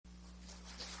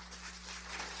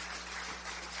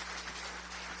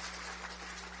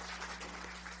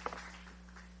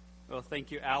Thank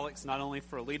you, Alex, not only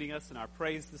for leading us in our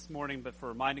praise this morning, but for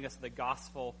reminding us of the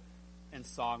gospel and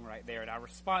song right there. And our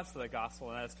response to the gospel,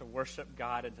 and that is to worship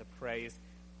God and to praise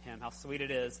Him. How sweet it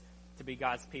is to be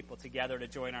God's people together, to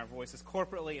join our voices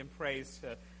corporately in praise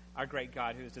to our great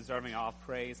God who is deserving of all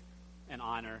praise and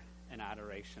honor and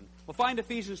adoration. We'll find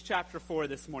Ephesians chapter 4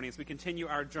 this morning as we continue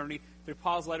our journey through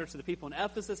Paul's letter to the people in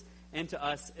Ephesus and to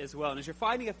us as well. And as you're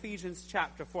finding Ephesians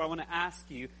chapter 4, I want to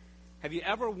ask you, have you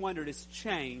ever wondered, is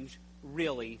change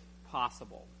really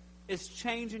possible? Is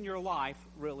change in your life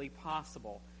really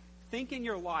possible? Think in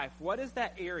your life, what is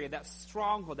that area, that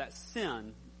stronghold, that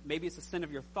sin? Maybe it's a sin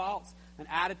of your thoughts, an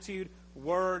attitude,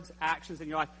 words, actions in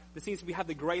your life that seems to have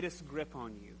the greatest grip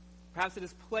on you. Perhaps it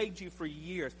has plagued you for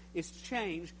years. Is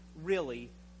change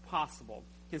really possible?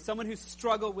 Can someone who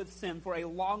struggled with sin for a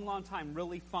long, long time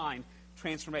really find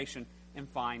transformation and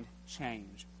find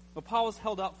change? Well, Paul has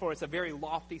held up for us a very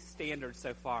lofty standard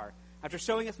so far. After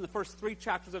showing us in the first 3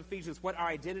 chapters of Ephesians what our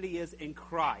identity is in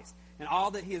Christ and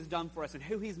all that He has done for us and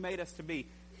who He's made us to be.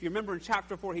 If you remember in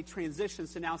chapter 4, he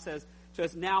transitions to now says to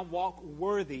us, now walk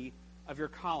worthy of your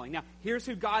calling. Now, here's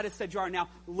who God has said you are. Now,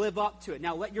 live up to it.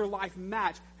 Now, let your life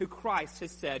match who Christ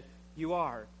has said you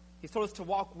are. He's told us to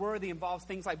walk worthy involves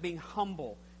things like being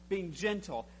humble, being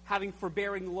gentle, having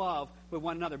forbearing love with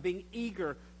one another, being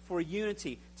eager for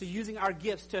unity, to using our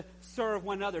gifts to serve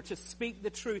one another, to speak the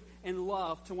truth in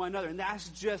love to one another. And that's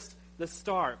just the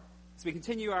start. As we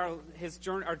continue our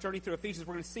journey through Ephesians,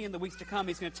 we're going to see in the weeks to come,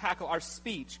 he's going to tackle our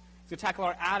speech. He's going to tackle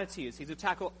our attitudes. He's going to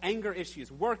tackle anger issues,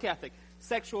 work ethic,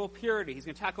 sexual purity. He's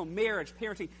going to tackle marriage,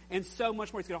 parenting, and so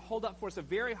much more. He's going to hold up for us a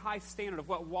very high standard of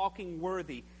what walking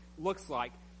worthy looks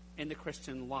like in the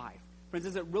Christian life. Friends,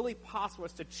 is it really possible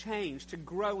for us to change, to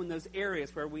grow in those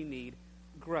areas where we need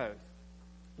growth?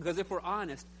 Because if we're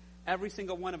honest, every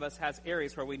single one of us has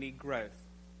areas where we need growth.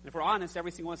 And if we're honest,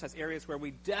 every single one of us has areas where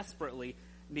we desperately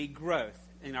need growth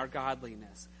in our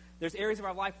godliness. There's areas of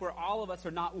our life where all of us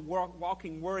are not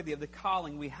walking worthy of the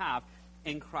calling we have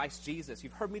in Christ Jesus.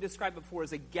 You've heard me describe it before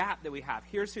as a gap that we have.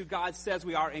 Here's who God says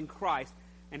we are in Christ,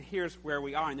 and here's where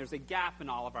we are. And there's a gap in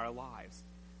all of our lives.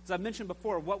 As I've mentioned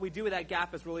before, what we do with that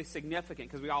gap is really significant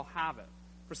because we all have it.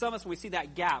 For some of us, when we see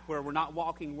that gap where we're not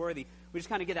walking worthy, we just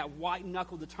kind of get that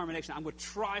white-knuckle determination. I'm going to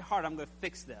try hard. I'm going to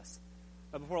fix this.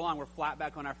 But before long, we're flat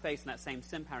back on our face in that same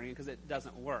sin pattern because it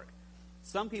doesn't work.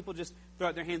 Some people just throw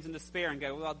out their hands in despair and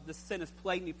go, well, this sin has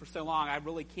plagued me for so long, I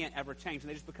really can't ever change. And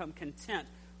they just become content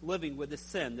living with this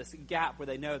sin, this gap where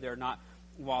they know they're not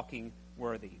walking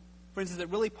worthy. Friends, is it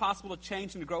really possible to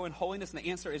change and to grow in holiness? And the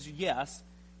answer is yes.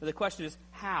 But the question is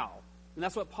how? And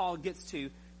that's what Paul gets to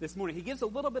this morning. He gives a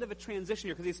little bit of a transition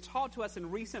here because he's taught to us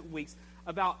in recent weeks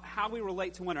about how we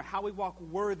relate to one another, how we walk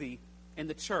worthy in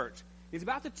the church. He's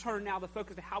about to turn now the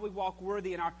focus to how we walk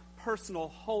worthy in our personal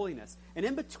holiness. And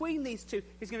in between these two,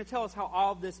 he's going to tell us how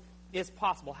all of this is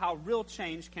possible, how real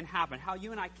change can happen, how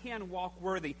you and I can walk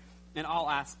worthy in all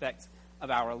aspects of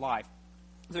our life.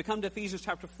 As we come to Ephesians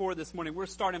chapter 4 this morning, we're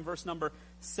starting verse number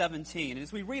 17. And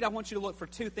as we read, I want you to look for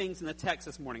 2 things in the text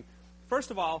this morning. First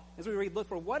of all, as we read, look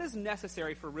for what is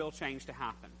necessary for real change to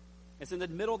happen. It's in the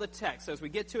middle of the text. So as we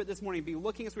get to it this morning, be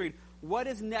looking as we read, what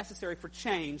is necessary for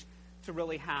change to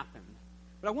really happen.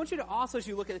 But I want you to also, as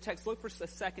you look at the text, look for a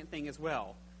second thing as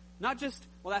well. Not just,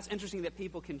 well, that's interesting that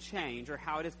people can change or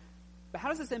how it is, but how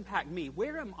does this impact me?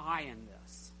 Where am I in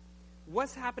this?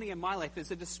 What's happening in my life?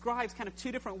 As it describes kind of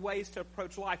 2 different ways to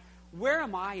approach life. Where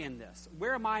am I in this?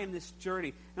 Where am I in this journey?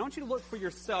 And I want you to look for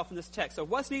yourself in this text. So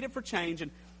what's needed for change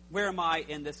and where am I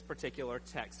in this particular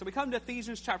text? So we come to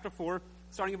Ephesians chapter 4,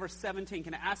 starting in verse 17.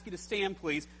 Can I ask you to stand,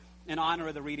 please, in honor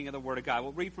of the reading of the Word of God?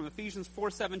 We'll read from Ephesians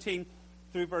 4:17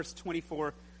 through verse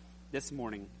 24 this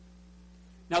morning.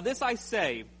 Now this I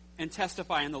say and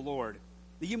testify in the Lord,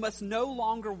 that you must no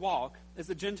longer walk as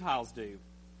the Gentiles do,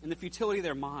 in the futility of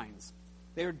their minds.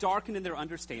 They are darkened in their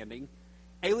understanding,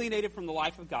 alienated from the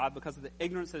life of God because of the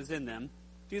ignorance that is in them,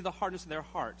 due to the hardness of their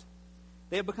heart.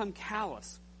 They have become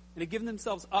callous, and have given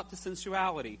themselves up to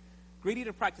sensuality, greedy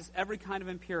to practice every kind of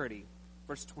impurity.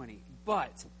 Verse 20.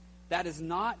 But that is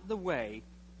not the way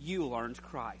you learned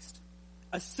Christ,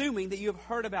 assuming that you have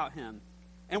heard about Him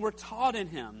and were taught in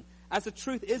Him, as the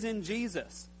truth is in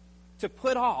Jesus, to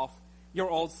put off your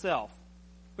old self,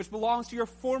 which belongs to your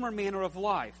former manner of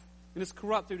life and is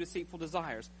corrupt through deceitful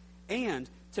desires, and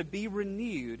to be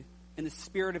renewed in the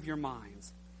spirit of your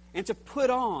minds, and to put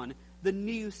on the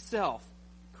new self,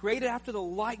 created after the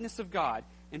likeness of God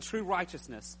in true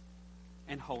righteousness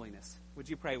and holiness. Would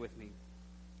you pray with me?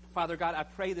 Father God, I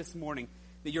pray this morning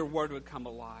that your word would come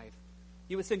alive.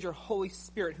 You would send your Holy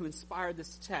Spirit who inspired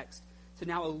this text to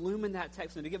now illumine that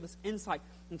text and to give us insight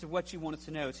into what you want us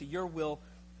to know, to your will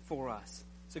for us.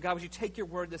 So God, would you take your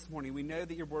word this morning? We know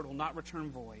that your word will not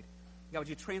return void. God, would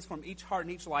you transform each heart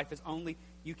and each life as only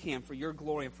you can for your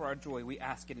glory and for our joy? We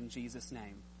ask it in Jesus'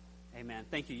 name. Amen.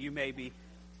 Thank you. You may be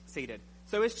seated.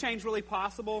 So is change really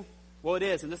possible? Well, it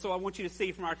is, and this is what I want you to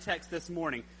see from our text this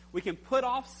morning. We can put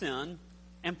off sin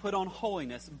and put on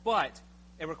holiness, but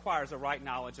it requires a right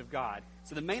knowledge of God.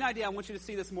 So the main idea I want you to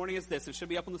see this morning is this. It should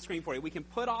be up on the screen for you. We can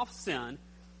put off sin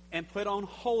and put on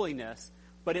holiness,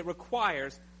 but it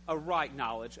requires a right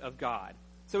knowledge of God.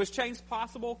 So is change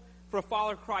possible? For a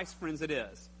follower of Christ, friends, it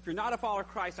is. If you're not a follower of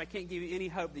Christ, I can't give you any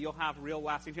hope that you'll have real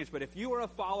lasting change. But if you are a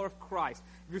follower of Christ,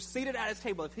 if you're seated at his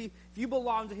table, if you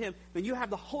belong to him, then you have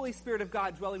the Holy Spirit of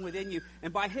God dwelling within you.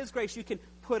 And by his grace, you can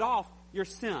put off your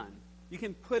sin. You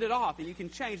can put it off, and you can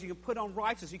change. You can put on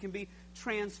righteousness. You can be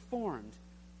transformed.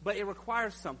 But it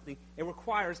requires something. It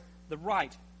requires the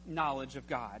right knowledge of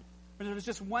God. But there's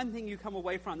just one thing you come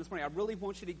away from this morning. I really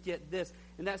want you to get this,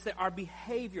 and that's that our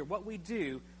behavior, what we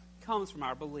do, comes from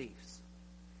our beliefs.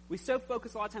 We so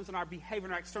focus a lot of times on our behavior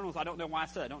and our externals. I don't know why I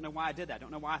said that. I don't know why I did that. I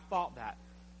don't know why I thought that.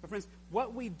 But friends,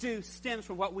 what we do stems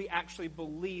from what we actually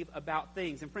believe about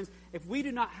things. And friends, if we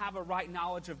do not have a right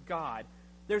knowledge of God,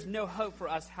 there's no hope for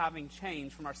us having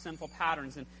change from our sinful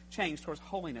patterns and change towards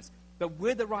holiness. But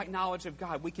with the right knowledge of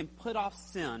God, we can put off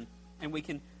sin and we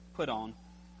can put on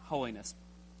holiness.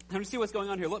 Now, to see what's going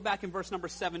on here, look back in verse number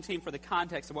 17 for the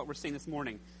context of what we're seeing this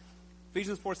morning.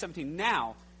 Ephesians 4:17.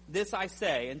 Now, this I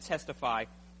say and testify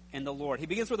in the Lord. He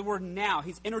begins with the word now.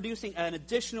 He's introducing an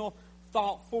additional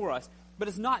thought for us. But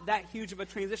it's not that huge of a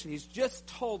transition. He's just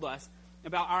told us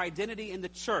about our identity in the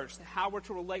church, how we're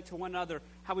to relate to one another,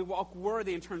 how we walk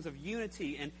worthy in terms of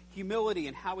unity and humility,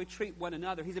 and how we treat one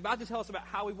another. He's about to tell us about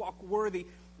how we walk worthy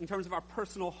in terms of our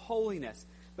personal holiness.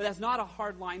 But that's not a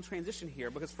hard line transition here,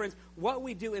 because, friends, what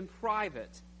we do in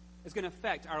private is going to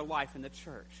affect our life in the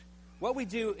church. What we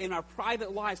do in our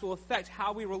private lives will affect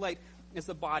how we relate as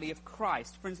the body of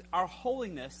Christ. Friends, our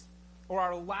holiness or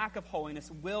our lack of holiness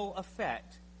will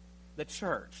affect the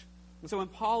church. And so when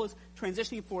Paul is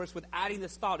transitioning for us with adding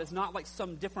this thought, it's not like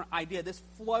some different idea. This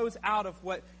flows out of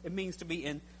what it means to be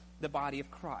in the body of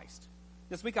Christ.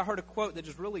 This week I heard a quote that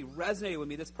just really resonated with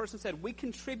me. This person said, "We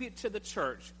contribute to the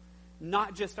church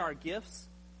not just our gifts,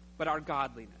 but our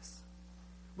godliness."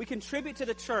 We contribute to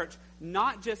the church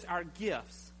not just our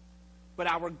gifts, but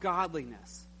our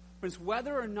godliness. Friends,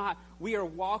 whether or not we are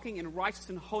walking in righteousness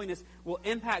and holiness will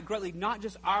impact greatly not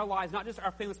just our lives, not just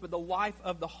our families, but the life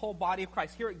of the whole body of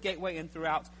Christ here at Gateway and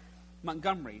throughout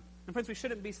Montgomery. And friends, we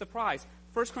shouldn't be surprised.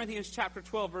 1 Corinthians chapter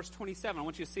 12, verse 27, I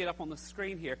want you to see it up on the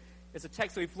screen here. It's a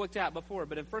text that we've looked at before,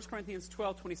 but in 1 Corinthians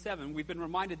 12, 27, we've been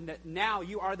reminded that now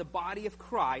you are the body of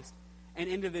Christ and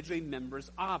individually members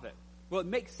of it. Well, it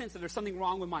makes sense that there's something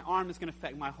wrong with my arm that's going to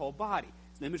affect my whole body.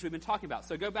 It's the image we've been talking about.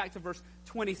 So go back to verse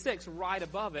 26 right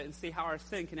above it and see how our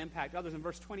sin can impact others. In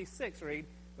verse 26, read,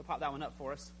 we'll pop that one up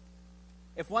for us.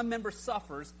 If one member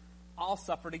suffers, all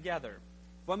suffer together.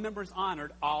 If one member is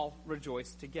honored, all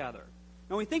rejoice together.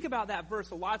 Now, when we think about that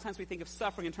verse, a lot of times we think of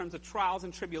suffering in terms of trials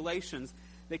and tribulations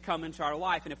that come into our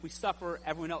life. And if we suffer,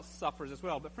 everyone else suffers as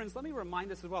well. But friends, let me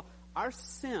remind us as well, our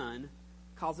sin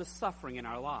causes suffering in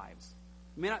our lives.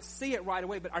 We may not see it right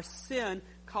away, but our sin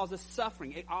causes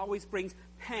suffering. It always brings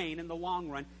pain in the long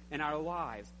run in our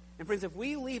lives. And friends, if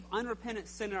we leave unrepentant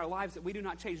sin in our lives that we do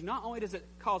not change, not only does it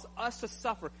cause us to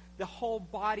suffer, the whole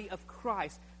body of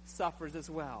Christ suffers as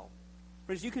well.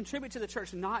 Friends, you contribute to the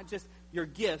church not just your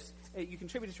gifts, you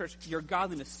contribute to the church your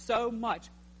godliness. So much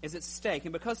is at stake.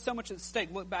 And because so much is at stake,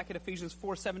 look back at Ephesians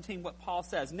 4:17, what Paul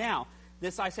says. Now,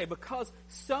 this I say, because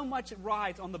so much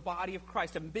rides on the body of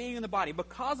Christ and being in the body,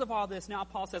 because of all this, now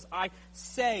Paul says, I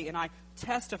say and I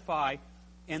testify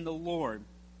in the Lord.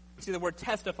 You see the word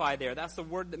testify there. That's the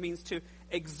word that means to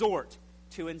exhort,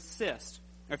 to insist.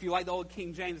 Or if you like the old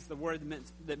King James, it's the word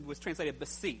that was translated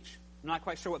beseech. I'm not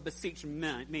quite sure what beseech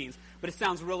means, but it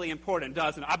sounds really important,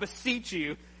 doesn't it? I beseech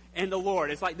you in the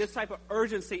Lord. It's like this type of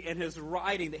urgency in his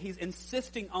writing that he's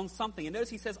insisting on something. And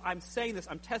notice he says, I'm saying this,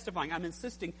 I'm testifying, I'm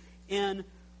insisting in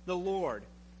the Lord.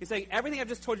 He's saying, everything I've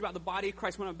just told you about the body of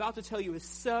Christ, what I'm about to tell you is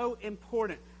so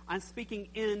important. I'm speaking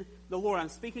in the Lord. I'm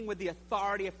speaking with the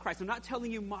authority of Christ. I'm not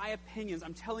telling you my opinions.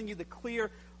 I'm telling you the clear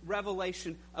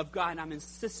revelation of God, and I'm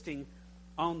insisting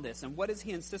on this. And what is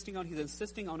he insisting on? He's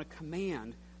insisting on a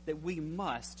command that we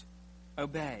must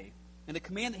obey. And the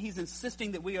command that he's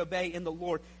insisting that we obey in the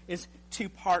Lord is two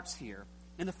parts here.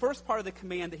 And the first part of the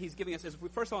command that he's giving us is,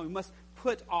 first of all, we must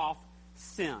put off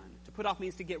sin. To put off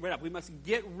means to get rid of. We must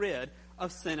get rid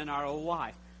of sin in our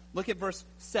life. Look at verse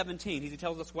 17. He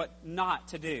tells us what not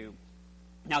to do.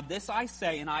 Now this I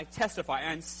say and I testify,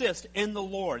 I insist in the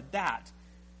Lord that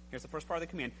Here's the first part of the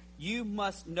command. You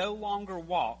must no longer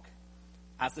walk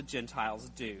as the Gentiles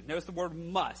do. Notice the word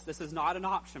must. This is not an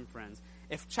option, friends.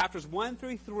 If chapters 1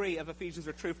 through 3 of Ephesians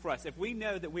are true for us, if we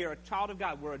know that we are a child of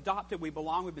God, we're adopted, we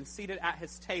belong, we've been seated at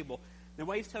his table, then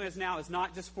what he's telling us now is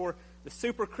not just for the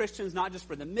super Christians, not just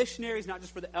for the missionaries, not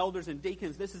just for the elders and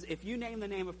deacons. This is, if you name the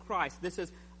name of Christ, this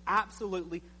is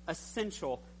absolutely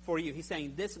essential for you. He's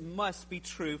saying this must be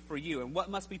true for you. And what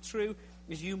must be true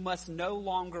is you must no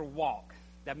longer walk.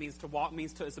 That means to walk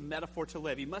means to, it's a metaphor to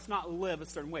live. You must not live a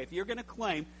certain way. If you're going to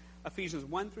claim Ephesians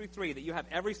 1 through 3, that you have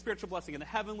every spiritual blessing in the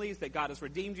heavenlies, that God has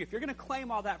redeemed you, if you're going to claim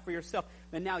all that for yourself,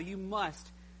 then now you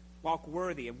must walk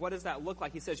worthy. And what does that look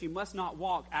like? He says you must not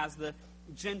walk as the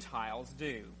Gentiles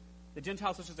do. The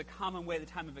Gentiles is just a common way at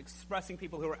the time of expressing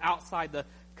people who are outside the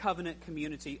covenant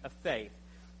community of faith.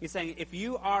 He's saying if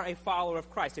you are a follower of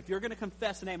Christ, if you're going to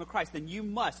confess the name of Christ, then you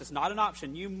must, it's not an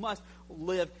option, you must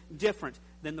live different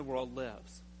than the world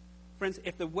lives. Friends,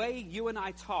 if the way you and I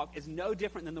talk is no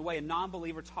different than the way a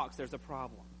non-believer talks, there's a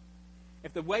problem.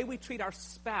 If the way we treat our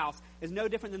spouse is no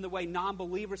different than the way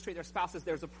non-believers treat their spouses,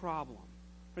 there's a problem.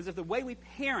 Friends, if the way we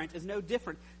parent is no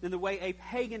different than the way a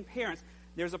pagan parents,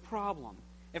 there's a problem.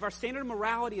 If our standard of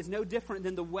morality is no different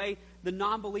than the way the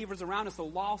non-believers around us, the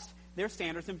lost, their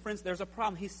standards, and friends, there's a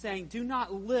problem. He's saying, do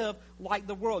not live like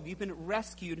the world. You've been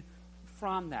rescued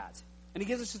from that. And he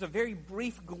gives us just a very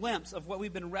brief glimpse of what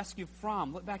we've been rescued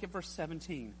from. Look back at verse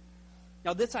 17.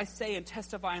 Now this I say and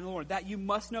testify in the Lord, that you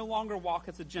must no longer walk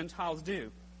as the Gentiles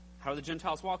do. How do the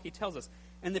Gentiles walk? He tells us,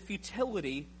 in the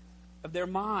futility of their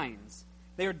minds.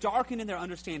 They are darkened in their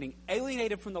understanding,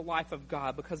 alienated from the life of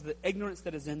God because of the ignorance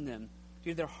that is in them,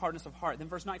 due to their hardness of heart. Then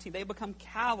verse 19, they become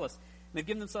callous, and they've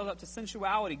given themselves up to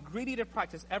sensuality, greedy to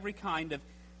practice every kind of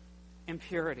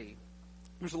impurity.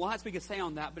 There's lots we could say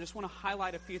on that, but I just want to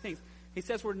highlight a few things. He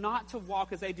says we're not to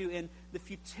walk as they do in the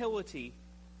futility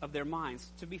of their minds.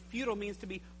 To be futile means to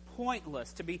be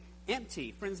pointless, to be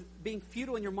empty. Friends, being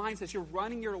futile in your mind says you're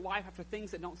running your life after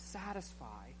things that don't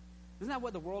satisfy. Isn't that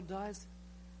what the world does?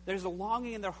 There's a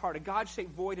longing in their heart, a God-shaped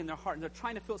void in their heart, and they're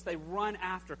trying to fill it, so they run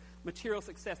after material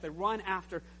success. They run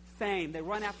after fame. They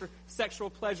run after sexual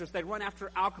pleasures. They run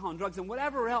after alcohol and drugs and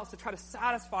whatever else to try to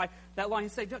satisfy that longing.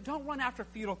 Say, don't run after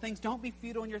futile things. Don't be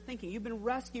futile in your thinking. You've been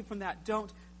rescued from that.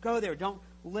 Don't go there. Don't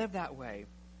live that way. And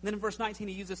then in verse 19,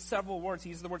 he uses several words. He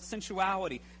uses the word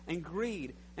sensuality and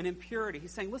greed and impurity.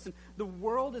 He's saying, listen, the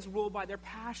world is ruled by their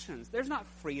passions. There's not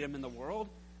freedom in the world.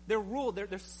 They're ruled.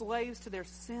 They're slaves to their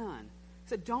sin. He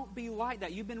said, don't be like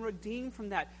that. You've been redeemed from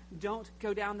that. Don't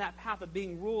go down that path of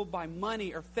being ruled by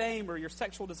money or fame or your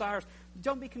sexual desires.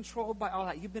 Don't be controlled by all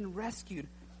that. You've been rescued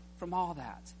from all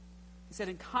that. He said,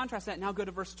 in contrast to that, now go to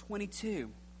verse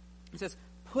 22. He says,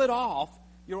 put off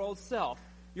your old self.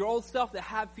 Your old self that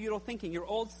had futile thinking. Your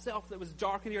old self that was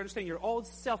dark in your understanding. Your old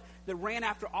self that ran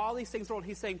after all these things in the world.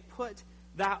 He's saying, put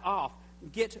that off.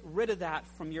 Get rid of that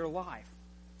from your life.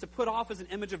 To put off is an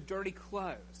image of dirty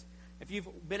clothes. If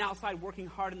you've been outside working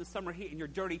hard in the summer heat and you're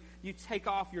dirty, you take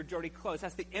off your dirty clothes.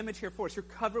 That's the image here for us. You're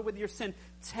covered with your sin.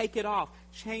 Take it off.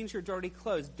 Change your dirty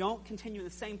clothes. Don't continue in the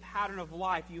same pattern of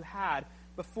life you had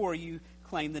before you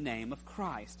claim the name of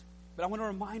Christ. But I want to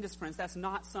remind us, friends, that's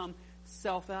not some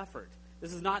self-effort.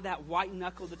 This is not that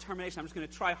white-knuckle determination. I'm just going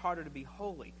to try harder to be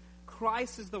holy.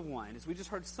 Christ is the one, as we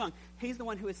just heard sung, he's the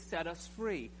one who has set us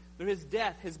free. Through his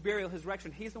death, his burial, his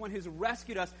resurrection, he's the one who's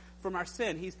rescued us from our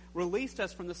sin. He's released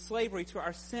us from the slavery to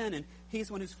our sin, and he's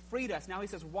the one who's freed us. Now he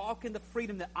says, walk in the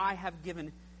freedom that I have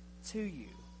given to you.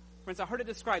 Friends, I heard it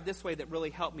described this way that really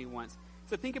helped me once.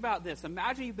 So think about this.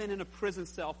 Imagine you've been in a prison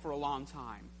cell for a long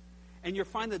time, and you're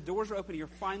finally, the doors are open, and you're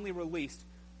finally released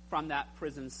from that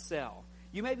prison cell.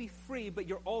 You may be free, but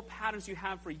your old patterns you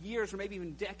have for years or maybe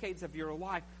even decades of your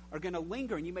life are going to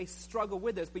linger, and you may struggle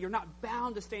with this, but you're not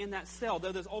bound to stay in that cell.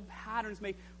 Though those old patterns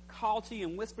may call to you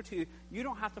and whisper to you, you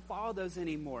don't have to follow those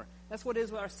anymore. That's what it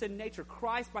is with our sin nature.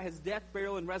 Christ, by his death,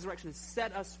 burial, and resurrection, has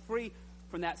set us free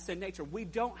from that sin nature. We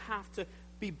don't have to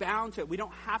be bound to it. We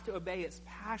don't have to obey its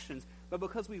passions. But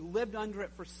because we lived under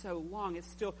it for so long, it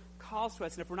still calls to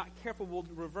us. And if we're not careful, we'll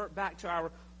revert back to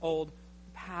our old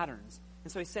patterns.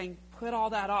 And so he's saying, put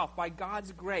all that off. By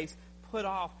God's grace, put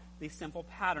off these simple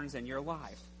patterns in your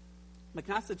life. But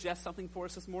can I suggest something for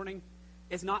us this morning?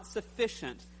 It's not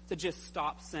sufficient to just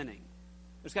stop sinning.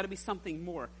 There's got to be something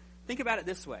more. Think about it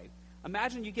this way.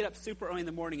 Imagine you get up super early in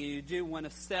the morning and you do one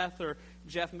of Seth or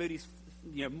Jeff Moody's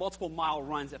multiple mile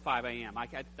runs at 5 a.m. I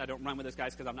don't run with those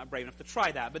guys because I'm not brave enough to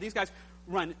try that. But these guys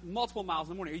run multiple miles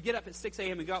in the morning. Or you get up at 6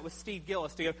 a.m. and go out with Steve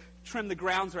Gillis to go trim the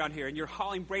grounds around here. And you're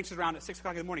hauling branches around at 6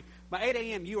 o'clock in the morning. By 8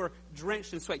 a.m. you are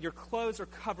drenched in sweat. Your clothes are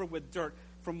covered with dirt.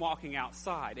 from walking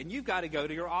outside. And you've got to go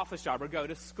to your office job or go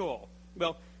to school.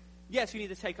 Well, yes, you need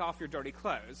to take off your dirty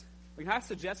clothes. But can I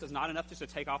suggest it's not enough just to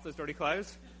take off those dirty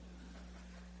clothes?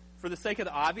 For the sake of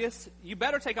the obvious, you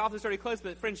better take off those dirty clothes,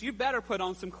 but friends, you better put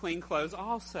on some clean clothes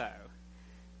also.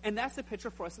 And that's the picture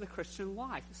for us of the Christian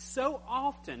life. So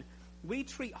often, we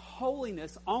treat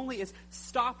holiness only as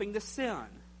stopping the sin.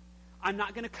 I'm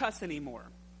not going to cuss anymore.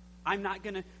 I'm not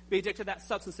going to be addicted to that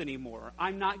substance anymore.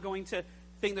 I'm not going to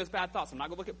think those bad thoughts. I'm not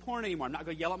going to look at porn anymore. I'm not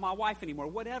going to yell at my wife anymore,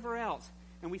 whatever else.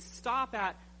 And we stop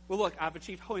at, well, look, I've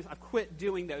achieved holiness. I've quit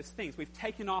doing those things. We've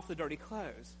taken off the dirty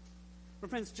clothes. But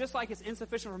friends, just like it's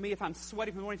insufficient for me if I'm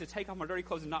sweating from the morning to take off my dirty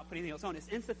clothes and not put anything else on, it's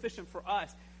insufficient for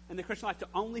us in the Christian life to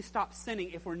only stop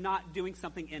sinning if we're not doing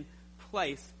something in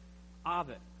place of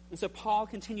it. And so Paul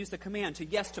continues the command to,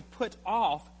 yes, to put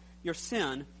off your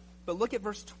sin, but look at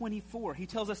verse 24. He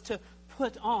tells us to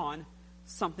put on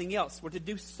something else. We're to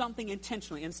do something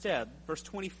intentionally instead. Verse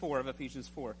 24 of Ephesians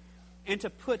 4. And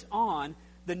to put on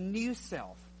the new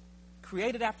self,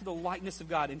 created after the likeness of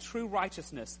God in true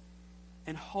righteousness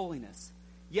and holiness.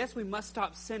 Yes, we must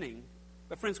stop sinning,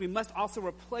 but friends, we must also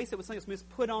replace it with something else. We must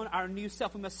put on our new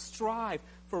self. We must strive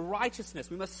for righteousness.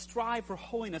 We must strive for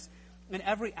holiness in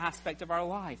every aspect of our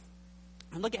life.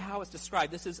 And look at how it's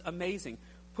described. This is amazing.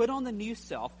 Put on the new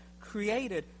self,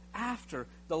 created after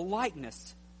the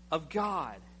likeness of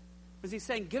God. Because he's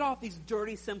saying, get off these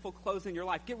dirty, sinful clothes in your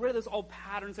life. Get rid of those old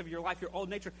patterns of your life, your old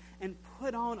nature, and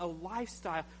put on a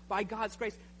lifestyle by God's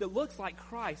grace that looks like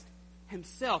Christ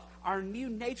himself, our new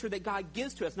nature that God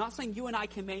gives to us. Not saying you and I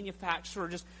can manufacture or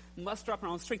just muster up our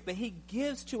own strength, but he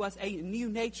gives to us a new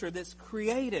nature that's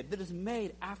created, that is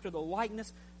made after the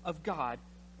likeness of God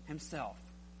himself.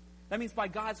 That means by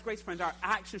God's grace, friends, our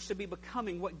actions should be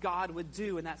becoming what God would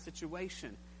do in that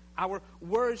situation. Our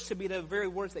words should be the very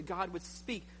words that God would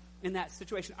speak in that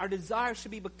situation. Our desires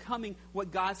should be becoming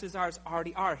what God's desires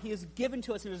already are. He has given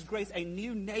to us in his grace a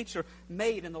new nature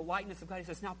made in the likeness of God. He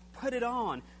says, now put it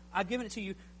on. I've given it to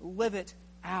you. Live it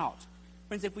out.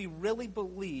 Friends, if we really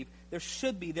believe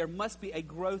there must be a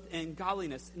growth in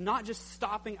godliness, not just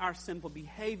stopping our sinful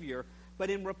behavior, but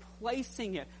in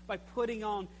replacing it by putting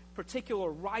on particular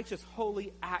righteous,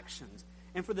 holy actions.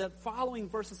 And for the following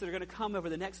verses that are going to come over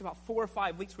the next about 4 or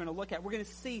 5 weeks we're going to look at, we're going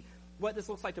to see what this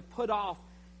looks like to put off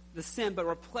the sin, but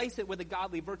replace it with a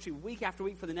godly virtue week after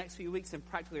week for the next few weeks in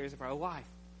practical areas of our life.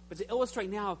 But to illustrate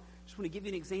now, I just want to give you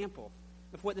an example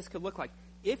of what this could look like.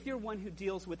 If you're one who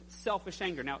deals with selfish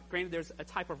anger, now granted there's a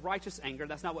type of righteous anger,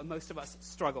 that's not what most of us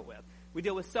struggle with. We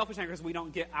deal with selfish anger because we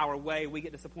don't get our way, we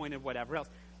get disappointed, whatever else.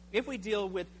 If we deal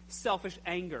with selfish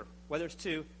anger, whether it's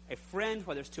to a friend,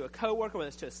 whether it's to a coworker, whether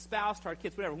it's to a spouse, to our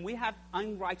kids, whatever, when we have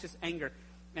unrighteous anger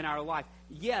in our life,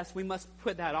 yes, we must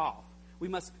put that off. We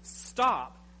must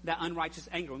stop that unrighteous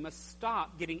anger. We must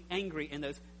stop getting angry in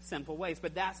those sinful ways.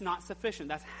 But that's not sufficient.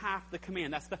 That's half the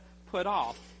command. That's the put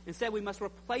off. Instead, we must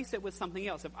replace it with something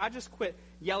else. If I just quit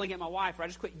yelling at my wife or I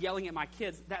just quit yelling at my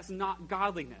kids, that's not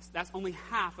godliness. That's only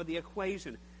half of the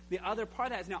equation. The other part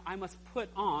of that is now I must put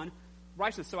on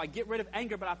righteousness. So I get rid of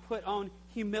anger, but I put on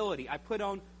humility. I put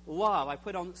on love. I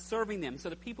put on serving them. So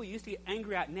the people you used to get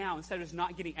angry at now, instead of just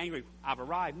not getting angry, I've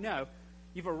arrived. No.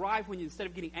 You've arrived when you, instead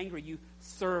of getting angry, you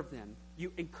serve them.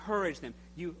 You encourage them.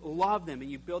 You love them, and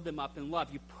you build them up in love.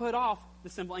 You put off the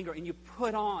simple anger, and you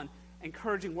put on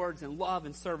encouraging words and love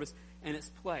and service in its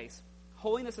place.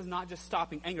 Holiness is not just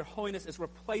stopping anger. Holiness is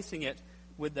replacing it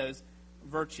with those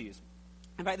virtues.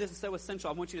 In fact, this is so essential.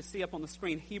 I want you to see up on the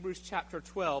screen Hebrews chapter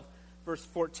 12, verse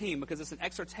 14, because it's an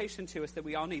exhortation to us that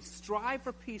we all need. Strive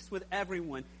for peace with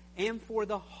everyone and for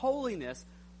the holiness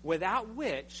without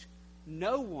which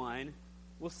no one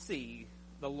will see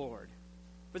the Lord.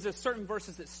 But there's certain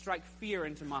verses that strike fear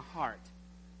into my heart.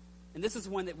 And this is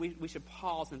one that we should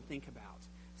pause and think about.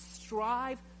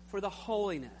 Strive for the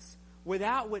holiness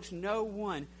without which no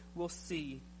one will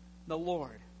see the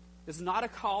Lord. This is not a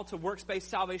call to works-based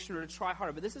salvation or to try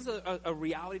harder, but this is a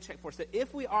reality check for us that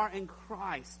if we are in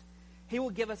Christ, he will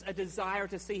give us a desire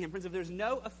to see him. Friends, if there's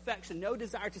no affection, no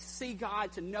desire to see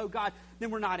God, to know God,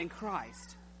 then we're not in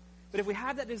Christ. But if we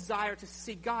have that desire to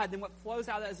see God, then what flows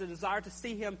out of that is a desire to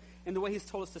see him in the way he's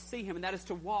told us to see him, and that is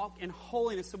to walk in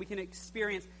holiness so we can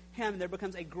experience him. There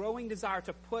becomes a growing desire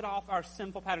to put off our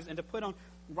sinful patterns and to put on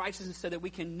righteousness so that we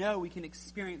can know, we can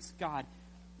experience God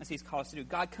as he's called us to do.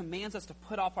 God commands us to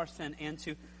put off our sin and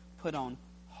to put on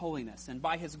holiness. And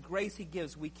by his grace he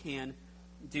gives, we can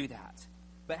do that.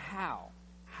 But how?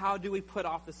 How do we put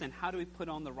off the sin? How do we put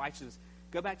on the righteousness?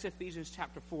 Go back to Ephesians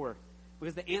chapter 4.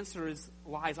 Because the answer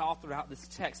lies all throughout this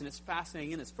text, and it's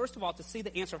fascinating in this. First of all, to see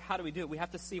the answer of how do we do it, we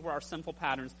have to see where our sinful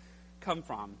patterns come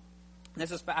from.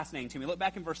 This is fascinating to me. Look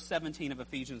back in verse 17 of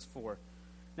Ephesians 4.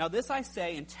 Now this I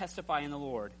say and testify in the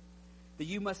Lord, that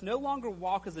you must no longer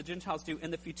walk as the Gentiles do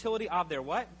in the futility of their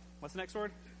what? What's the next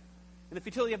word? In the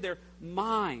futility of their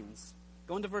minds.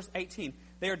 Go into verse 18.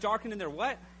 They are darkened in their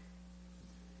what?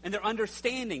 And their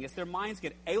understanding, as their minds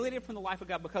get alienated from the life of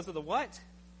God because of the what?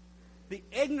 The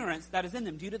ignorance that is in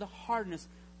them due to the hardness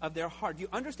of their heart. Do you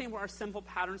understand where our sinful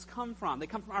patterns come from? They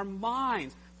come from our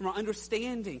minds, from our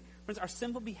understanding. Friends, our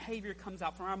sinful behavior comes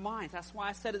out from our minds. That's why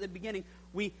I said at the beginning,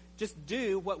 we just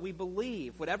do what we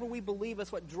believe. Whatever we believe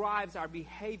is what drives our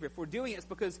behavior. If we're doing it, it's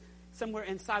because somewhere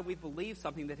inside we believe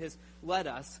something that has led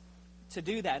us to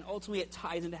do that. And ultimately it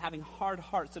ties into having hard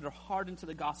hearts that are hardened to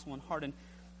the gospel and hardened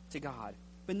to God.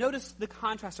 But notice the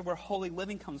contrast of where holy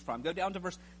living comes from. Go down to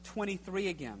verse 23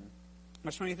 again.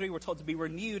 Verse 23, we're told to be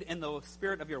renewed in the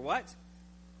spirit of your what?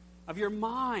 Of your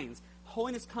minds.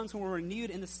 Holiness comes when we're renewed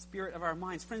in the spirit of our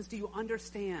minds. Friends, do you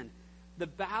understand the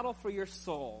battle for your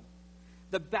soul?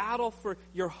 The battle for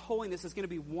your holiness is going to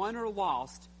be won or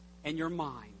lost in your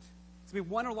mind. It's going to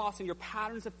be won or lost in your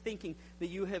patterns of thinking that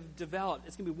you have developed.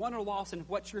 It's going to be won or lost in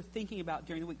what you're thinking about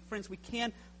during the week. Friends, we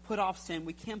can put off sin.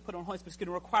 We can put on holiness, but it's going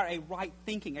to require a right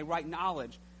thinking, a right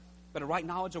knowledge. But a right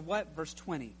knowledge of what? Verse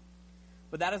 20.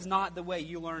 But that is not the way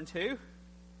you learned who?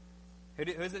 Who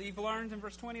is it you've learned in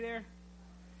verse 20 there?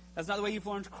 That's not the way you've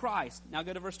learned Christ. Now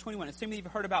go to verse 21. Assuming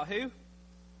you've heard about who?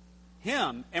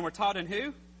 Him. And we're taught in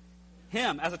who?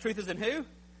 Him. As the truth is in who?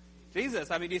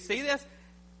 Jesus. I mean, do you see this?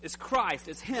 It's Christ.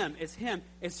 It's Him. It's Him.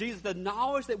 It's Jesus. The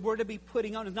knowledge that we're to be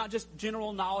putting on is not just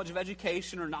general knowledge of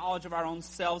education or knowledge of our own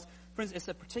selves. Friends, it's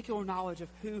a particular knowledge of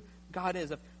who God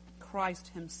is, of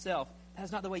Christ Himself.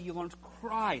 That's not the way you learned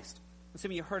Christ.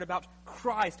 Assuming you heard about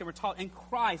Christ and we're taught in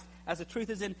Christ as the truth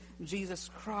is in Jesus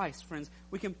Christ, friends.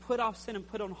 We can put off sin and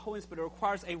put on holiness, but it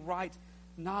requires a right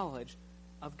knowledge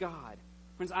of God.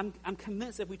 Friends, I'm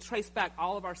convinced if we trace back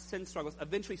all of our sin struggles,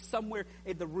 eventually somewhere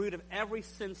at the root of every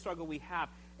sin struggle we have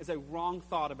is a wrong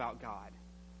thought about God.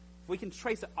 If we can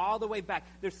trace it all the way back,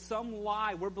 there's some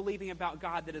lie we're believing about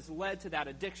God that has led to that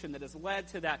addiction, that has led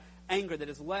to that anger, that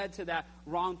has led to that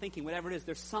wrong thinking, whatever it is.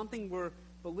 There's something we're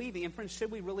believing. And friends, should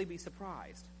we really be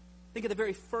surprised? Think of the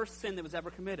very first sin that was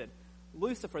ever committed.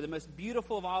 Lucifer, the most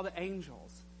beautiful of all the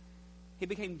angels. He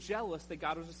became jealous that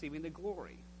God was receiving the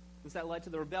glory. And that led to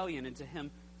the rebellion and to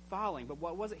him falling. But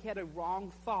what was it? He had a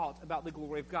wrong thought about the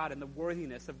glory of God and the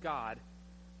worthiness of God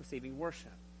receiving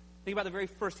worship. Think about the very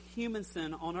first human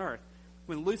sin on earth.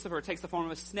 When Lucifer takes the form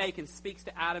of a snake and speaks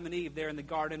to Adam and Eve there in the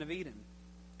Garden of Eden.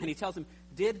 And he tells them,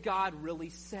 did God really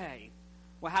say?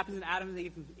 What happens in Adam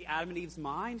and Eve's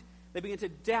mind? They begin to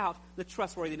doubt the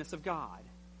trustworthiness of God.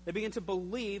 They begin to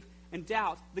believe and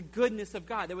doubt the goodness of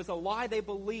God. There was a lie they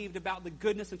believed about the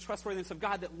goodness and trustworthiness of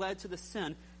God that led to the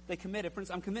sin they committed. Friends,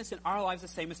 I'm convinced in our lives the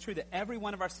same is true, that every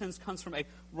one of our sins comes from a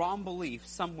wrong belief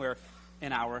somewhere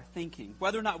in our thinking.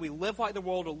 Whether or not we live like the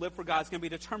world or live for God is going to be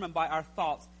determined by our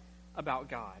thoughts about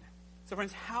God. So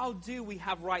friends, how do we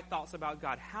have right thoughts about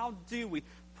God? How do we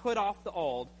put off the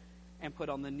old and put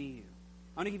on the new?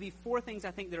 I want to give you 4 things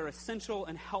I think that are essential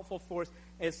and helpful for us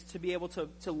as to be able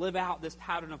to live out this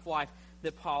pattern of life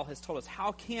that Paul has told us.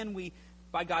 How can we,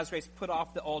 by God's grace, put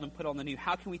off the old and put on the new?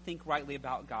 How can we think rightly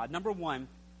about God? Number 1,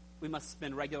 we must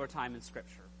spend regular time in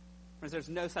Scripture. Friends, there's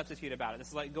no substitute about it. This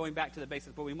is like going back to the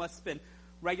basics, but we must spend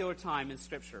regular time in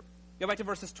Scripture. Go back to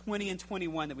verses 20 and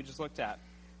 21 that we just looked at.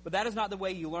 But that is not the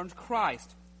way you learned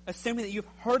Christ, assuming that you've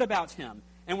heard about Him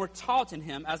and were taught in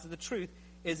Him as the truth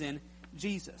is in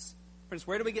Jesus. Friends,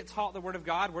 where do we get taught the Word of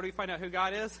God? Where do we find out who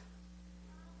God is?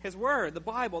 His Word, the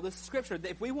Bible, the Scripture.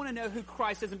 If we want to know who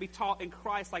Christ is and be taught in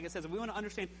Christ, like it says, if we want to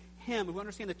understand Him, if we want to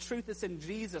understand the truth that's in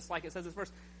Jesus, like it says in this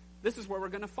verse, this is where we're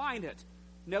going to find it.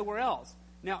 Nowhere else.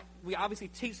 Now, we obviously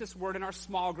teach this Word in our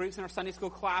small groups, in our Sunday school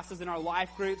classes, in our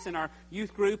life groups, in our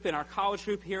youth group, in our college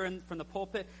group here from the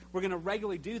pulpit. We're going to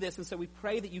regularly do this, and so we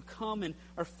pray that you come and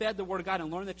are fed the Word of God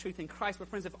and learn the truth in Christ. But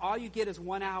friends, if all you get is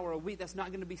 1 hour a week, that's not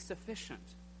going to be sufficient.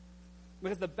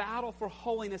 Because the battle for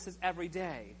holiness is every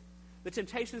day. The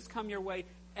temptations come your way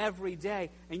every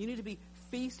day. And you need to be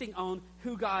feasting on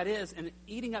who God is and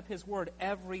eating up His Word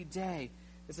every day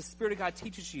as the Spirit of God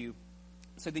teaches you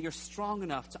so that you're strong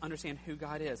enough to understand who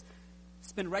God is.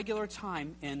 Spend regular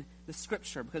time in the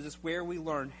Scripture because it's where we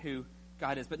learn who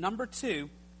God is. But number 2,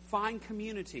 find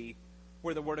community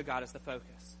where the Word of God is the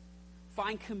focus.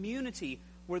 Find community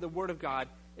where the Word of God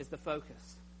is the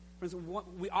focus. Friends,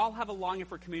 we all have a longing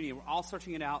for community. We're all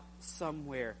searching it out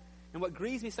somewhere. And what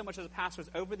grieves me so much as a pastor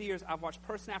is over the years, I've watched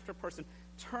person after person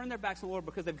turn their backs on the Lord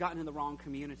because they've gotten in the wrong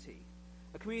community.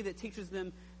 A community that teaches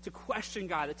them to question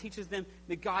God, that teaches them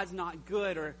that God's not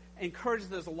good or encourages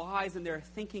those lies in their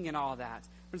thinking and all that.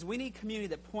 Friends, we need community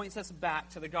that points us back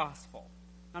to the gospel.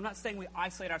 I'm not saying we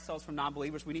isolate ourselves from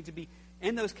non-believers. We need to be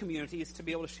in those communities to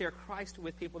be able to share Christ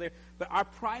with people there. But our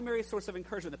primary source of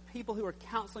encouragement, the people who are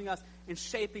counseling us and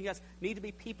shaping us, need to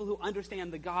be people who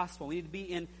understand the gospel. We need to be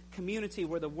in community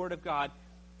where the Word of God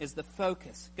is the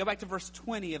focus. Go back to verse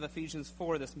 20 of Ephesians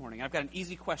 4 this morning. I've got an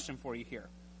easy question for you here.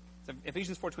 So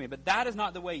Ephesians 4:20. But that is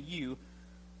not the way you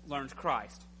learned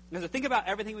Christ. Because think about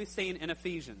everything we've seen in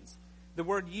Ephesians. The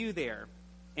word you there,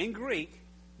 in Greek,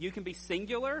 you can be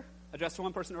singular, addressed to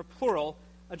one person, or plural,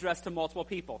 addressed to multiple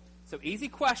people. So easy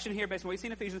question here based on what we see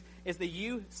in Ephesians. Is the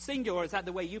you singular? Is that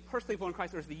the way you personally learned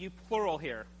Christ? Or is the you plural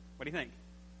here? What do you think?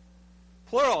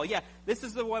 Plural, yeah. This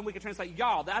is the one we can translate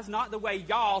y'all. That's not the way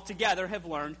y'all together have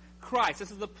learned Christ.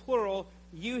 This is the plural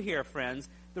you here, friends.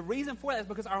 The reason for that is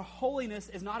because our holiness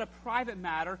is not a private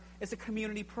matter. It's a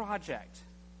community project.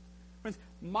 Friends,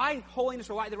 my holiness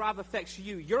or light thereof affects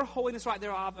you. Your holiness right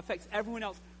thereof affects everyone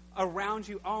else around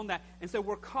you on that. And so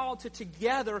we're called to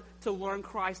together to learn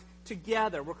Christ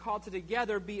together. We're called to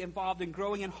together be involved in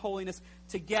growing in holiness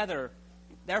together.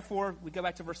 Therefore, we go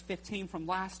back to verse 15 from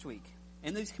last week.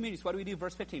 In these communities, what do we do?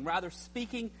 Verse 15, rather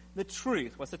speaking the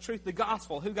truth. What's the truth? The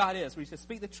gospel, who God is. We should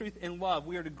speak the truth in love.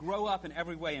 We are to grow up in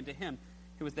every way into Him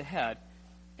who is the head,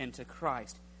 and to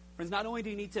Christ. Friends, not only do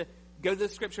you need to go to the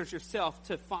Scriptures yourself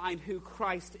to find who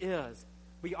Christ is,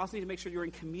 but you also need to make sure you're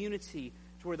in community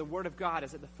to where the Word of God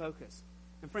is at the focus.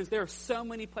 And friends, there are so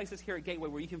many places here at Gateway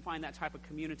where you can find that type of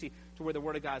community to where the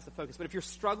Word of God is the focus. But if you're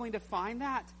struggling to find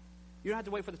that, you don't have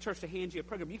to wait for the church to hand you a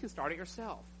program. You can start it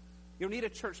yourself. You don't need a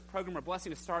church program or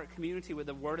blessing to start a community with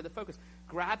the Word of the focus.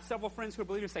 Grab several friends who are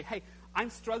believers and say, hey, I'm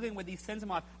struggling with these sins in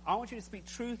my life. I want you to speak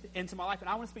truth into my life, and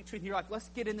I want to speak truth in your life. Let's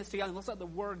get in this together, and let's let the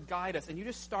Word guide us. And you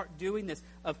just start doing this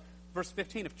of verse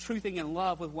 15 of truthing in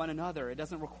love with one another. It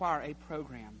doesn't require a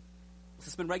program. So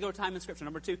spend regular time in Scripture.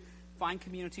 Number 2, find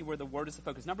community where the Word is the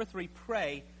focus. Number 3,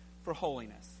 pray for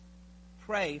holiness.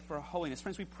 Pray for holiness.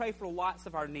 Friends, we pray for lots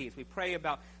of our needs. We pray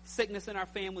about sickness in our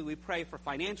family. We pray for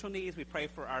financial needs. We pray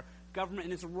for our government.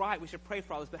 And it's right, we should pray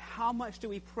for all this. But how much do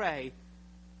we pray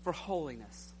for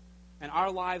holiness in our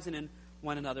lives and in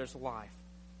one another's life?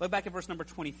 Look back at verse number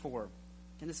 24.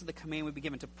 And this is the command we've been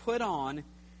given, to put on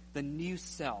the new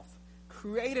self,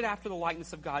 created after the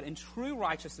likeness of God in true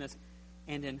righteousness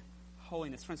and in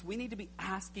holiness. Friends, we need to be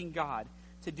asking God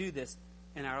to do this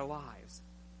in our lives.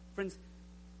 Friends,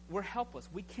 we're helpless.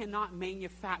 We cannot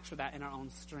manufacture that in our own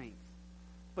strength.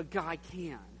 But God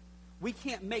can. We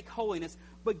can't make holiness,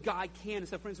 but God can. And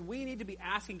so, friends, we need to be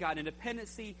asking God in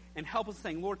dependency and helpless,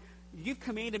 saying, Lord, you've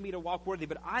commanded me to walk worthy,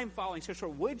 but I'm following so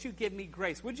short. Would you give me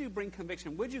grace? Would you bring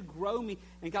conviction? Would you grow me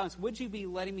in godliness? Would you be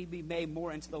letting me be made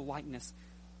more into the likeness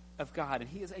of God? And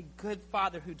He is a good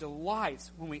Father who delights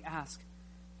when we ask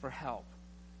for help.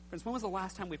 Friends, when was the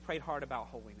last time we prayed hard about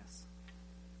holiness?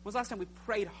 When was the last time we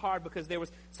prayed hard because there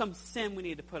was some sin we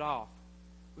needed to put off?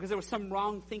 Because there was some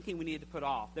wrong thinking we needed to put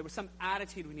off? There was some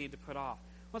attitude we needed to put off?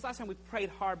 When was the last time we prayed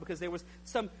hard because there was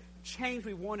some change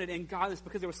we wanted in godliness,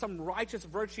 because there was some righteous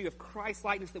virtue of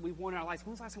Christ-likeness that we wanted in our lives?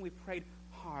 When was the last time we prayed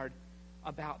hard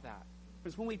about that?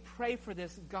 Because when we pray for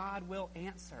this, God will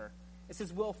answer. It's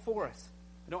His will for us.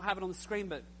 I don't have it on the screen,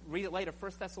 but read it later.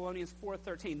 1 Thessalonians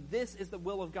 4:13. This is the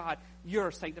will of God,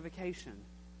 your sanctification.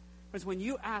 Because when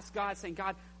you ask God, saying,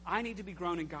 God, I need to be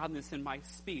grown in godliness in my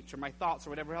speech or my thoughts or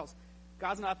whatever else,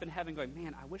 God's not up in heaven going,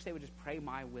 man, I wish they would just pray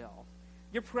my will.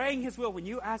 You're praying His will. When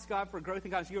you ask God for growth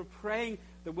in godliness, you're praying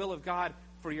the will of God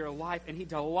for your life, and He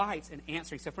delights in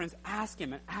answering. So, friends, ask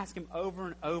Him, and ask Him over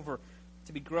and over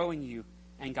to be growing you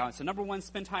in godliness. So, number 1,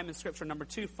 spend time in Scripture. Number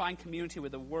 2, find community where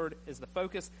the Word is the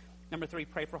focus. Number 3,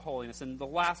 pray for holiness. And the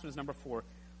last one is number 4.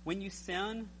 When you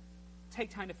sin, take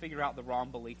time to figure out the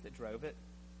wrong belief that drove it.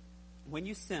 When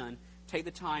you sin, take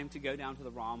the time to go down to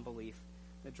the wrong belief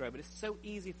that drove it. It's so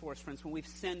easy for us, friends, when we've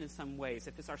sinned in some ways.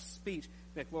 If it's our speech,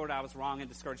 like, Lord, I was wrong in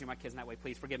discouraging my kids in that way.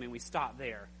 Please forgive me. And we stop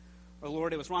there. Or,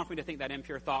 Lord, it was wrong for me to think that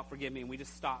impure thought. Forgive me. And we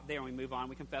just stop there and we move on.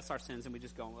 We confess our sins and we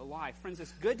just go on with life. Friends,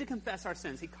 it's good to confess our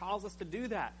sins. He calls us to do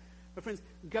that. But friends,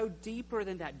 go deeper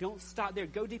than that. Don't stop there.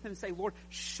 Go deeper and say, Lord,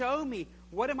 show me,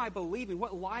 what am I believing?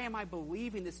 What lie am I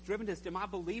believing that's driven to this? Am I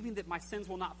believing that my sins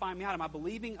will not find me out? Am I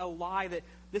believing a lie that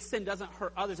this sin doesn't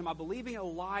hurt others? Am I believing a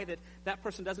lie that that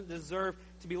person doesn't deserve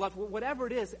to be loved? Whatever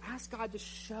it is, ask God to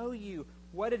show you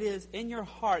what it is in your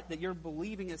heart that you're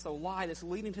believing is a lie that's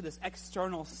leading to this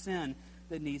external sin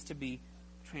that needs to be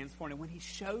transformed. And when He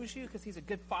shows you, because He's a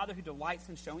good Father who delights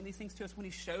in showing these things to us, when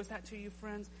He shows that to you,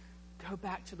 friends, go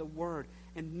back to the Word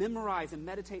and memorize and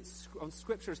meditate on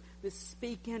Scriptures that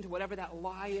speak into whatever that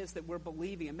lie is that we're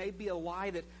believing. It may be a lie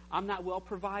that I'm not well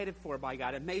provided for by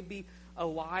God. It may be a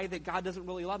lie that God doesn't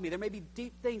really love me. There may be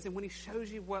deep things, and when he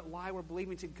shows you what lie we're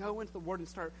believing, to go into the Word and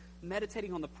start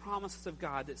meditating on the promises of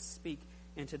God that speak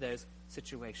into those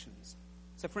situations.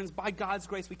 So friends, by God's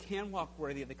grace, we can walk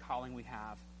worthy of the calling we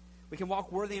have. We can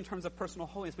walk worthy in terms of personal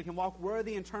holiness. We can walk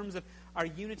worthy in terms of our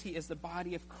unity as the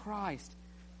body of Christ.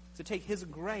 To take his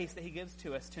grace that he gives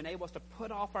to us to enable us to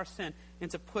put off our sin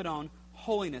and to put on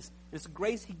holiness. And it's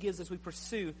grace he gives as we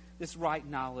pursue this right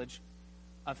knowledge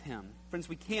of him. Friends,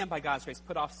 we can, by God's grace,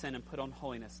 put off sin and put on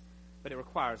holiness, but it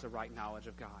requires a right knowledge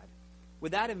of God.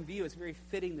 With that in view, it's very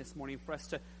fitting this morning for us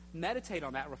to meditate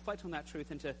on that, reflect on that truth,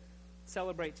 and to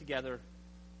celebrate together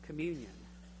communion.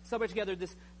 Celebrate together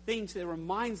this thing that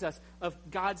reminds us of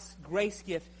God's grace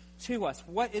gift to us.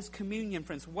 What is communion,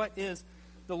 friends? What is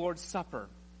the Lord's Supper?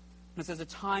 This is a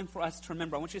time for us to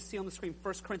remember. I want you to see on the screen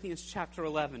 1 Corinthians chapter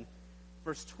 11,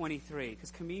 verse 23,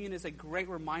 because communion is a great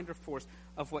reminder for us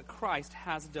of what Christ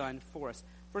has done for us.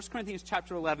 1 Corinthians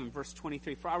chapter 11, verse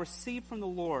 23, "For I received from the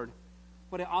Lord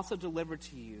what I also delivered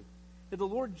to you, that the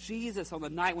Lord Jesus, on the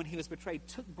night when he was betrayed,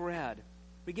 took bread.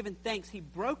 But giving thanks, he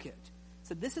broke it.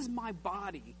 Said, 'This is my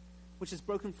body, which is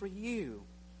broken for you.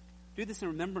 Do this in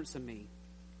remembrance of me.'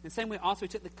 In the same way also he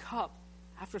took the cup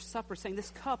after supper, saying, 'This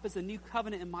cup is the new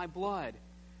covenant in my blood.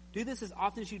 Do this as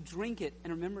often as you drink it in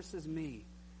remembrance of me.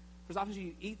 For as often as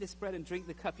you eat this bread and drink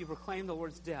the cup, you proclaim the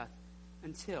Lord's death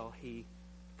until he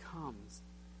comes.'"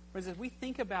 Friends, as we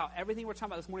think about everything we're talking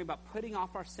about this morning, about putting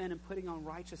off our sin and putting on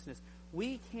righteousness,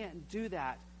 we can't do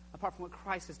that apart from what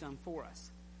Christ has done for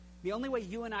us. The only way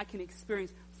you and I can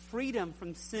experience freedom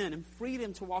from sin and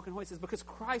freedom to walk in holiness is because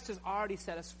Christ has already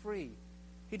set us free.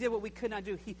 He did what we could not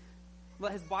do. He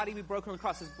let his body be broken on the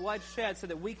cross, his blood shed, so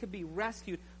that we could be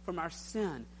rescued from our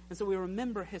sin. And so we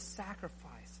remember his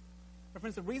sacrifice. But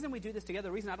friends, the reason we do this together,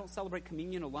 the reason I don't celebrate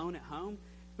communion alone at home,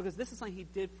 is because this is something he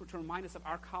did to remind us of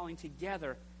our calling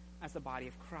together as the body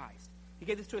of Christ. He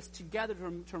gave this to us together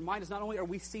to remind us not only are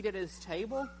we seated at his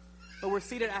table, but we're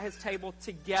seated at his table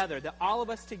together. That all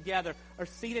of us together are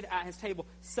seated at his table,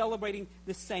 celebrating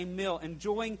the same meal,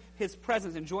 enjoying his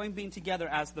presence, enjoying being together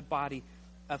as the body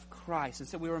of Christ. And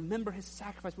so we remember his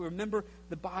sacrifice. We remember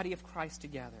the body of Christ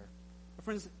together. But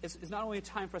friends, it's not only a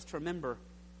time for us to remember, and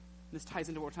this ties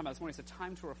into what we're talking about this morning, it's a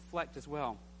time to reflect as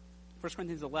well. 1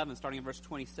 Corinthians 11, starting in verse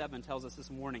 27, tells us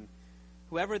this morning,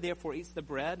 "Whoever therefore eats the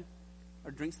bread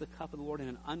or drinks the cup of the Lord in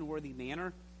an unworthy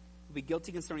manner will be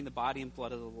guilty concerning the body and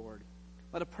blood of the Lord.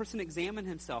 Let a person examine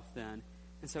himself then,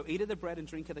 and so eat of the bread and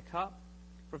drink of the cup.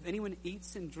 For if anyone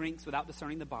eats and drinks without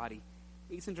discerning the body,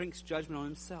 eats and drinks judgment on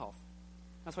himself.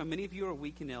 That's why many of you are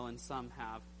weak and ill, and some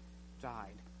have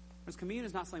died." Because communion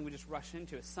is not something we just rush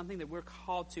into. It's something that we're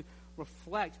called to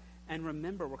reflect and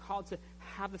remember. We're called to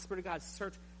have the Spirit of God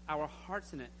search our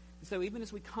hearts in it. And so even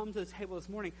as we come to the table this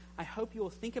morning, I hope you will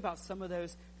think about some of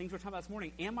those things we're talking about this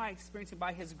morning. Am I experiencing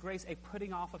by his grace a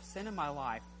putting off of sin in my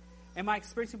life? Am I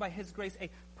experiencing by his grace a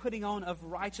putting on of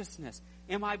righteousness?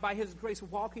 Am I by his grace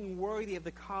walking worthy of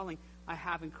the calling I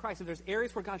have in Christ? If there's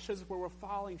areas where God shows us where we're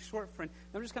falling short, friend,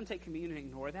 don't just come take communion and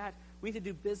ignore that. We need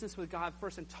to do business with God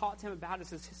first and talk to him about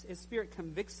it. As his Spirit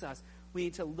convicts us, we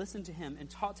need to listen to him and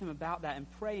talk to him about that and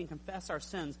pray and confess our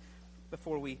sins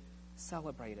before we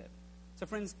celebrate it. So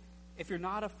friends, if you're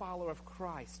not a follower of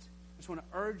Christ, I just want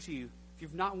to urge you, if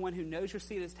you're not one who knows your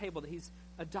seat at his table, that he's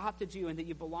adopted you and that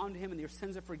you belong to him and your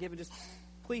sins are forgiven, just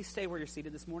please stay where you're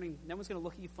seated this morning. No one's going to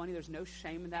look at you funny. There's no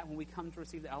shame in that when we come to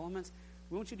receive the elements.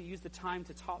 We want you to use the time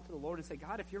to talk to the Lord and say,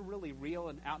 "God, if you're really real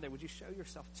and out there, would you show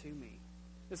yourself to me?"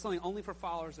 This is something only for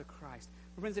followers of Christ.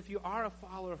 But friends, if you are a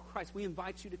follower of Christ, we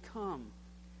invite you to come.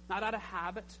 Not out of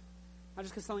habit, not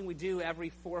just because something we do every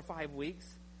 4 or 5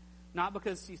 weeks, not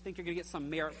because you think you're going to get some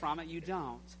merit from it. You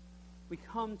don't. We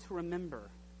come to remember.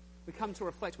 We come to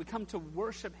reflect. We come to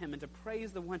worship him and to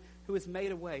praise the one who has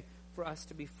made a way for us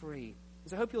to be free.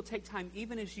 So I hope you'll take time,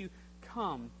 even as you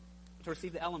come to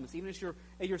receive the elements, even as you're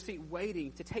at your seat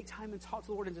waiting, to take time and talk to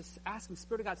the Lord and just ask him,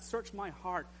 "Spirit of God, search my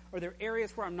heart. Are there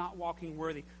areas where I'm not walking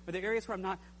worthy? Are there areas where I'm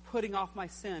not putting off my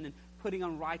sin and putting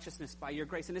on righteousness by your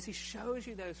grace?" And as he shows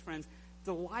you those, friends,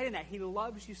 delight in that. He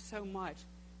loves you so much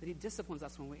that he disciplines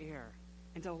us when we err.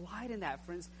 And delight in that,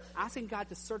 friends. Asking God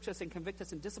to search us and convict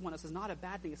us and discipline us is not a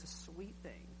bad thing. It's a sweet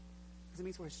thing. Because it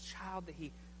means we're his child that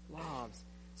he loves.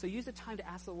 So use the time to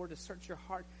ask the Lord to search your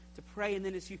heart, to pray, and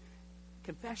then as you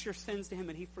confess your sins to him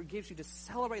and he forgives you, to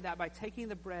celebrate that by taking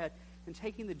the bread and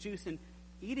taking the juice and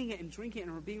eating it and drinking it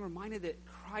and being reminded that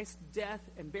Christ's death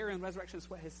and burial and resurrection is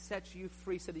what has set you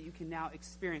free so that you can now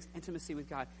experience intimacy with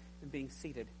God and being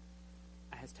seated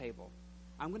his table.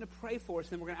 I'm going to pray for us,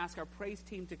 and then we're going to ask our praise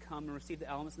team to come and receive the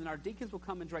elements, and then our deacons will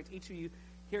come and direct each of you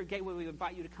here at Gateway. We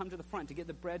invite you to come to the front to get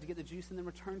the bread, to get the juice, and then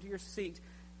return to your seat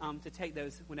to take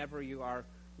those whenever you are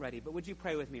ready. But would you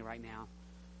pray with me right now?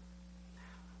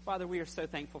 Father, we are so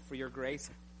thankful for your grace.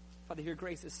 Father, your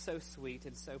grace is so sweet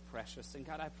and so precious. And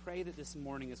God, I pray that this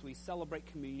morning as we celebrate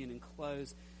communion and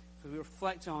close, as we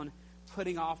reflect on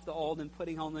putting off the old and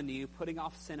putting on the new, putting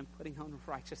off sin and putting on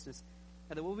righteousness,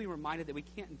 God, that we'll be reminded that we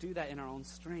can't do that in our own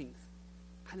strength.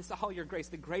 God, it's all your grace,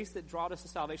 the grace that brought us to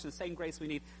salvation, the same grace we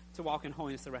need to walk in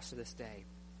holiness the rest of this day.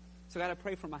 So God, I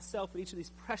pray for myself and each of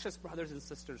these precious brothers and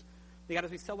sisters, that God,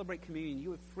 as we celebrate communion, you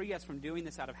would free us from doing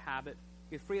this out of habit.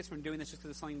 You would free us from doing this just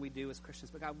because it's something we do as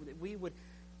Christians. But God, that we would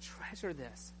treasure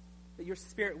this, that your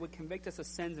Spirit would convict us of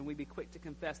sins and we'd be quick to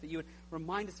confess, that you would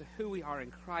remind us of who we are in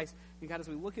Christ. And God, as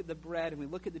we look at the bread and we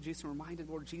look at the juice and reminded,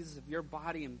 Lord Jesus, of your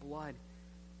body and blood,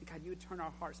 and God, you would turn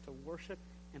our hearts to worship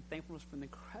and thankfulness for the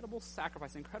incredible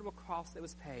sacrifice, the incredible cost that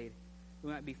was paid.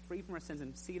 We might be free from our sins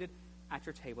and seated at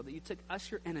your table, that you took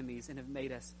us, your enemies, and have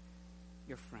made us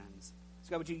your friends.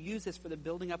 So God, would you use this for the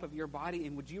building up of your body,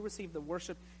 and would you receive the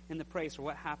worship and the praise for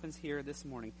what happens here this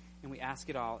morning? And we ask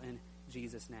it all in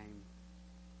Jesus' name.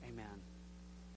 Amen.